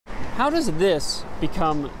How does this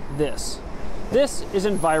become this? This is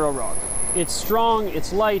Envirro Rock. It's strong,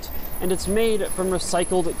 it's light, and it's made from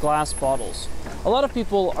recycled glass bottles. A lot of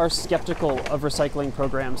people are skeptical of recycling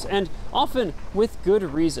programs, and often with good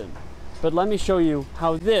reason. But let me show you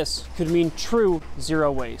how this could mean true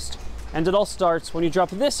zero waste. And it all starts when you drop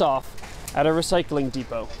this off at a recycling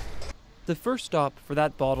depot. The first stop for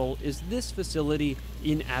that bottle is this facility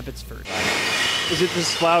in Abbotsford. Is it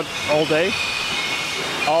this loud all day?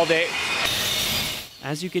 All day.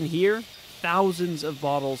 As you can hear, thousands of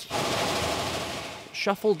bottles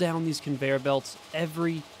shuffle down these conveyor belts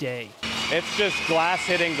every day. It's just glass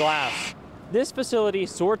hitting glass. This facility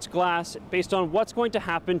sorts glass based on what's going to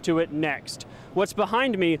happen to it next. What's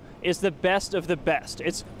behind me is the best of the best.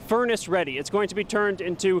 It's furnace ready. It's going to be turned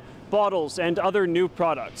into bottles and other new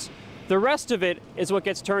products. The rest of it is what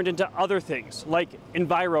gets turned into other things, like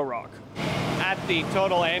Envirro Rock. At the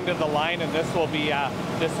total end of the line, and this will be,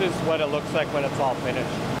 this is what it looks like when it's all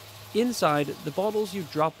finished. Inside, the bottles you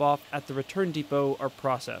drop off at the return depot are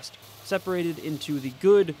processed, separated into the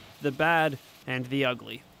good, the bad, and the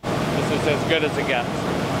ugly. This is as good as it gets.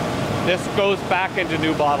 This goes back into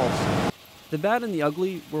new bottles. The bad and the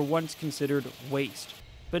ugly were once considered waste,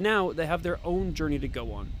 but now they have their own journey to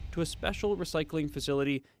go on, to a special recycling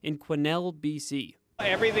facility in Quesnel, BC.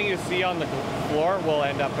 Everything you see on the floor will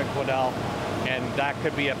end up in Quesnel, and that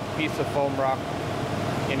could be a piece of foam rock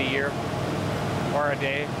in a year or a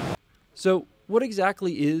day. So what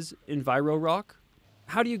exactly is Envirro Rock?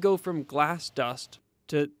 How do you go from glass dust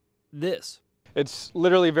to this? It's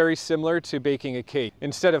literally very similar to baking a cake.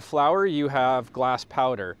 Instead of flour, you have glass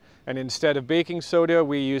powder. And instead of baking soda,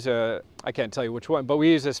 we use I can't tell you which one, but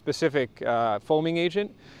we use a specific foaming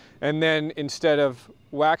agent. And then instead of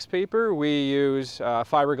wax paper, we use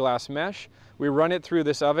fiberglass mesh. We run it through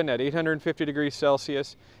this oven at 850 degrees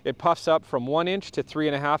Celsius. It puffs up from 1 inch to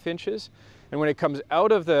 3.5 inches. And when it comes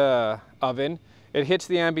out of the oven, it hits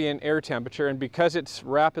the ambient air temperature, and because it's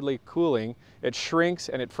rapidly cooling, it shrinks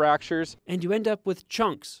and it fractures. And you end up with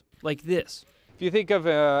chunks like this. If you think of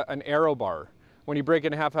an aero bar, when you break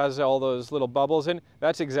it in half, it has all those little bubbles in,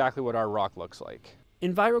 that's exactly what our rock looks like.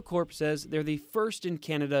 Envirro Corp says they're the first in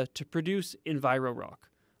Canada to produce Envirro Rock,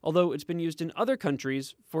 although it's been used in other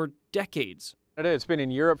countries for decades. It's been in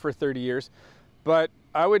Europe for 30 years, but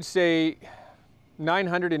I would say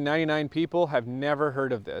 999 people have never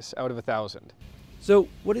heard of this out of 1,000. So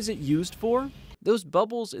what is it used for? Those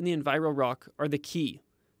bubbles in the Envirro Rock are the key.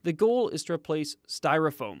 The goal is to replace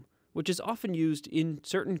styrofoam, which is often used in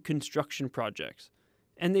certain construction projects.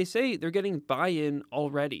 And they say they're getting buy-in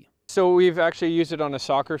already. So we've actually used it on a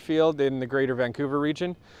soccer field in the Greater Vancouver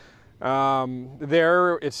region.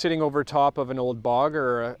 There, it's sitting over top of an old bog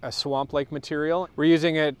or a swamp-like material. We're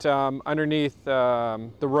using it underneath the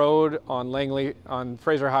road on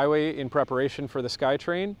Fraser Highway in preparation for the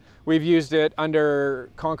SkyTrain. We've used it under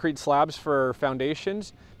concrete slabs for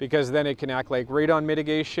foundations because then it can act like radon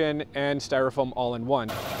mitigation and styrofoam all in one.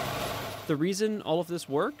 The reason all of this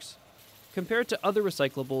works? Compared to other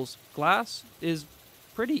recyclables, glass is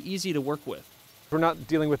pretty easy to work with. We're not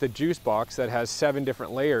dealing with a juice box that has 7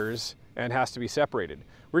 different layers and has to be separated.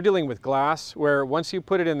 We're dealing with glass where once you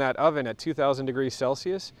put it in that oven at 2,000 degrees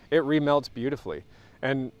Celsius, it remelts beautifully.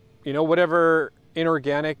 And you know, whatever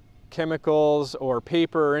inorganic chemicals or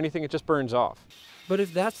paper or anything, it just burns off. But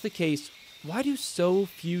if that's the case, why do so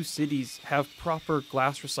few cities have proper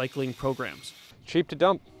glass recycling programs? Cheap to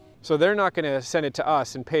dump. So they're not going to send it to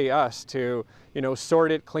us and pay us to, you know,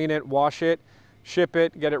 sort it, clean it, wash it, ship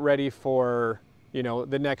it, get it ready for, you know,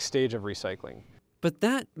 the next stage of recycling. But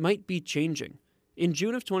that might be changing. In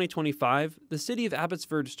June of 2025, the city of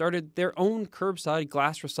Abbotsford started their own curbside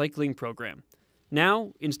glass recycling program.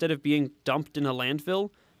 Now, instead of being dumped in a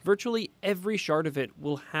landfill, virtually every shard of it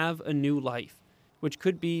will have a new life, which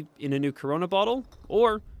could be in a new Corona bottle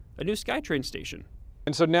or a new SkyTrain station.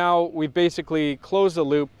 And so now we've basically closed the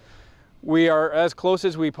loop. We are as close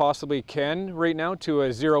as we possibly can right now to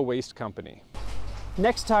a zero waste company.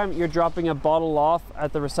 Next time you're dropping a bottle off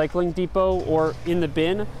at the recycling depot or in the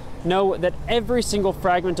bin, know that every single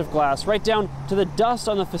fragment of glass, right down to the dust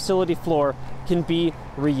on the facility floor, can be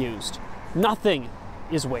reused. Nothing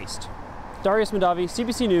is waste. Darius Mahdavi,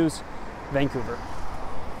 CBC News, Vancouver.